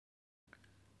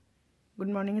Good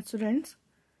morning students.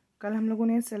 कल हम लोगों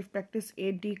ने सेल्फ प्रैक्टिस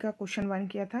 8D का क्वेश्चन 1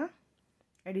 किया था,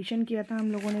 एडिशन किया था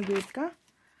हम लोगों ने वेट का।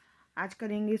 आज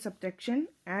करेंगे subtraction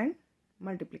and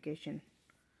multiplication.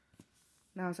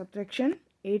 Now subtraction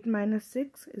 8 -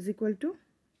 6 =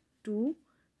 2।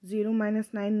 0 -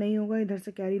 9 नहीं होगा, इधर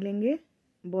से कैरी लेंगे,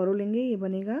 बोरो लेंगे, ये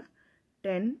बनेगा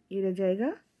 10, ये रह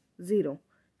जाएगा 0।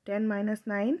 10 -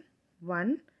 9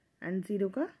 1 एंड 0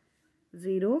 का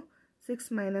 0।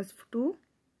 6 - 2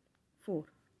 4।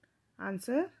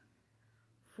 आंसर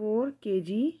 4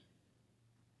 kg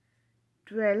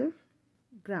 12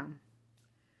 ग्राम।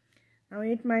 now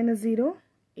 8 - 0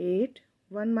 8।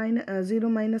 0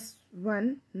 -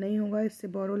 1 नहीं होगा, इससे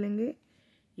बोरो लेंगे,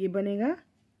 ये बनेगा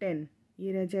 10,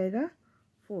 ये रह जाएगा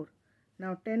 4।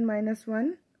 now 10 - 1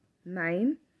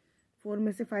 9। 4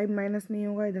 में से 5 माइनस नहीं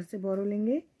होगा, इधर से बोरो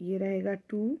लेंगे, ये रहेगा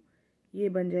 2, ये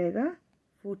बन जाएगा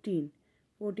 14।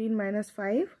 14 -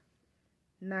 5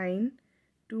 9।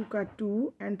 2 का 2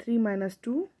 एंड 3 -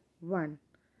 2 1।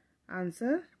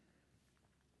 Answer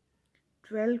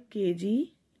 12 kg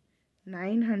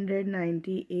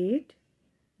 998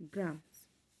 grams.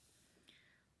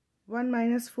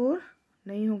 1 - 4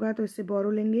 नहीं होगा, तो इससे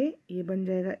बोरो लेंगे, ये बन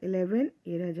जाएगा 11,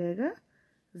 ये रह जाएगा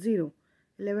 0।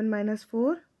 11 -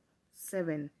 4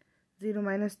 7।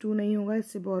 0 - 2 नहीं होगा,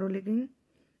 इससे बोरो लेंगे,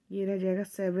 ये रह जाएगा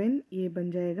 7, ये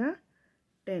बन जाएगा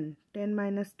 10।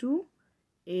 10 - 2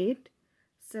 8।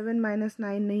 7 -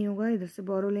 9 नहीं होगा, इधर से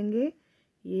बोरो लेंगे,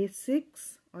 ये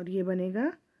 6 और ये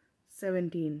बनेगा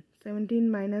 17। 17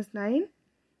 - 9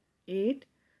 8।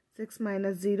 6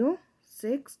 - 0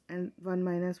 6 एंड 1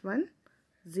 - 1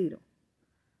 0।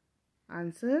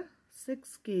 आंसर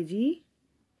 6 kg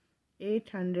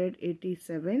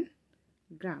 887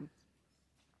 ग्राम।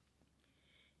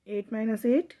 8 -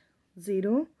 8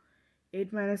 0।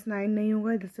 8 - 9 नहीं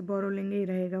होगा, इधर से बोरो लेंगे, ये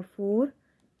रहेगा 4,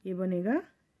 ये बनेगा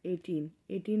 18।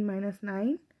 18 -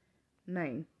 9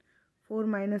 9। 4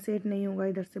 - 8 नहीं होगा,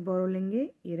 इधर से बोरो लेंगे,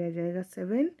 ये रह जाएगा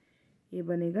 7, ये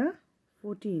बनेगा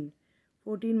 14।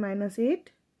 14 - 8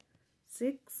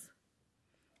 6।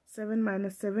 7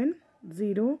 - 7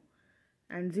 0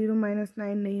 एंड 0 -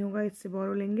 9 नहीं होगा, इससे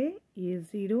बोरो लेंगे, ये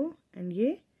 0 एंड ये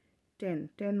 10।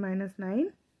 10 - 9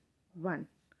 1।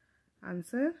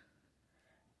 Answer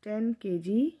 10 kg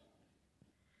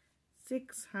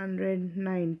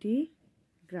 690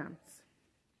 grams.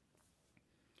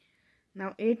 now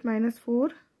 8 -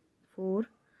 4 4।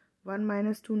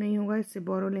 1 - 2 नहीं होगा, इससे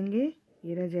बोरो लेंगे,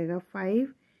 ये रह जाएगा 5,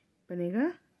 बनेगा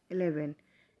 11।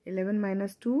 11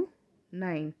 - 2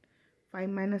 9।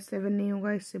 5 - 7 नहीं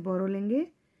होगा, इससे बोरो लेंगे,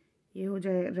 ये हो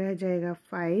जाए रह जाएगा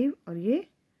 5 और ये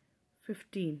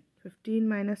 15।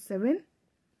 15 - 7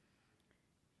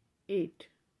 8।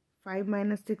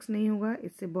 5 - 6 नहीं होगा,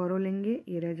 इससे बोरो लेंगे,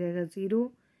 ये रह जाएगा 0,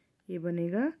 ये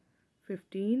बनेगा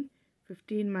 15।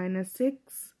 15 - 6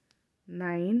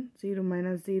 9। 0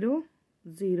 - 0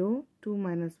 0। 2 -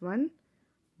 1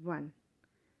 1।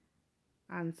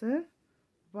 Answer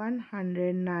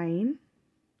 109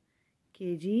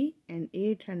 kg and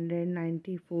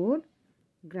 894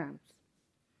 grams.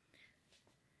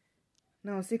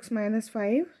 now 6 -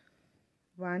 5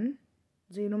 1।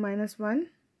 0 - 1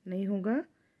 नहीं होगा,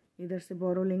 इधर से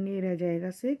बोरो लेंगे, ये रह जाएगा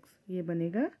 6, ये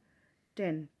बनेगा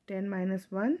 10। 10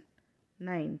 - 1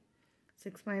 9।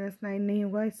 6 - 9 नहीं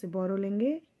होगा, इससे बोरो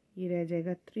लेंगे, ये रह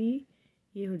जाएगा 3,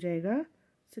 ये हो जाएगा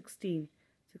 16।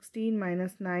 16 -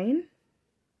 9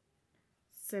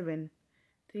 7।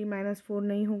 3 - 4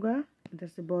 नहीं होगा, इधर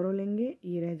से बोरो लेंगे,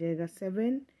 ये रह जाएगा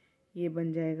 7, ये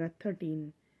बन जाएगा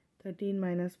 13।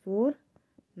 13 - 4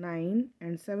 9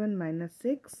 एंड 7 -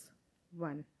 6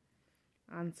 1।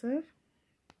 Answer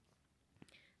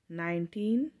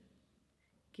 19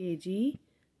 kg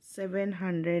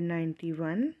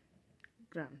 791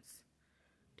 grams.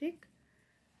 ठीक।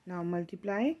 now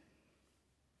multiply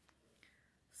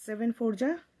 7 4 जा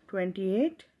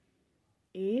 28।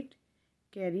 8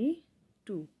 carry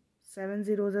 2। 7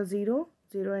 0 जा 0।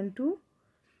 0 and 2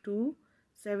 2।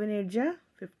 7 8 जा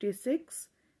 56।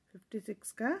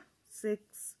 56 का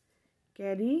 6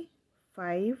 carry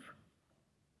 5।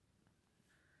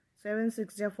 7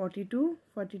 6 जा 42।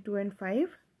 42 and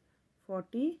 5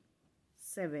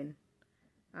 47।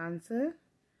 Answer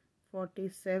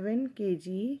 47 kg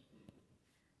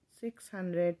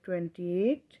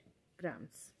 628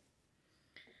 grams.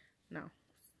 now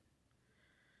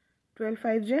 12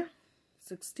 5 जा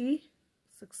 60।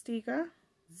 60 का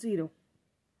 0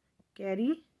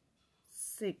 कैरी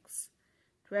 6।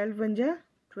 12 1 जा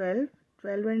 12।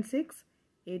 12 and 6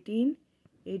 18।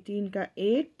 18 का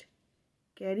 8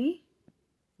 कैरी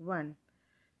 1।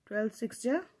 12 6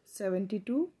 जा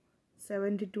 72।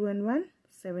 72 and 1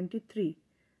 73।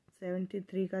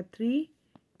 73 का 3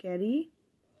 कैरी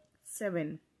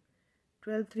 7,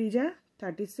 12 3 जा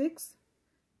 36,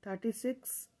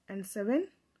 36 एंड 7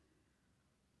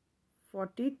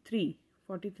 43,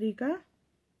 43 का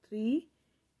 3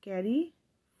 कैरी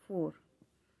 4,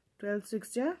 12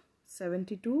 6 जा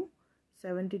 72,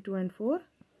 72 and 4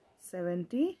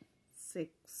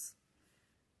 76.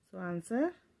 So answer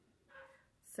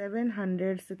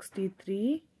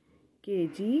 763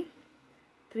 kg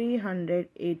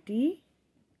 380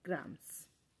 grams.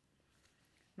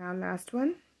 Now last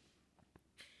one.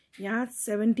 यहाँ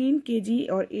 17 kg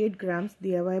और 8 ग्राम्स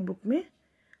दिया हुआ है बुक में,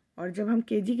 और जब हम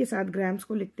kg के साथ ग्राम्स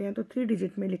को लिखते हैं तो 3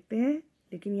 डिजिट में लिखते हैं,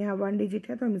 लेकिन यहाँ 1 डिजिट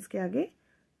है तो हम इसके आगे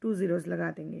 2 zeros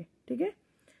लगा देंगे, ठीक है।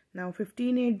 नाउ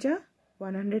 15 8 जा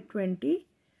 120,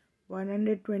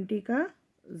 120 का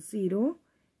 0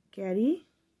 कैरी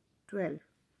 12,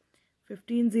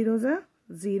 15 0 जा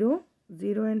 0,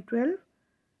 0 and 12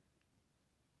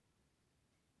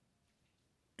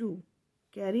 2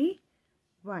 carry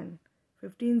 1,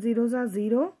 15 zeros are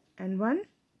 0 and 1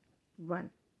 1.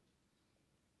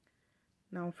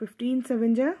 Now 15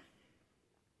 7 ja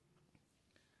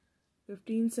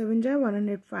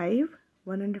 105,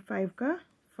 105 का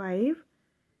 5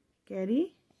 carry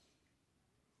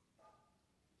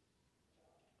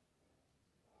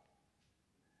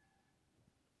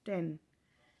 10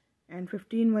 and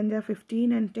 15 1 ja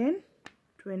 15 and 10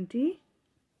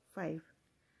 25.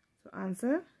 So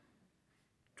answer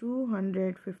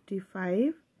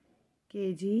 255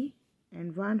 kg and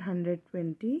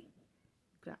 120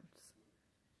 grams,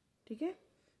 ठीक है।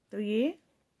 तो ये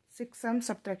 6 सम्स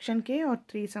सब्ट्रैक्शन के और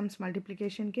 3 सम्स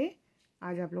मल्टीप्लिकेशन के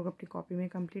आज आप लोग अपनी कॉपी में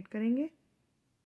कंप्लीट करेंगे।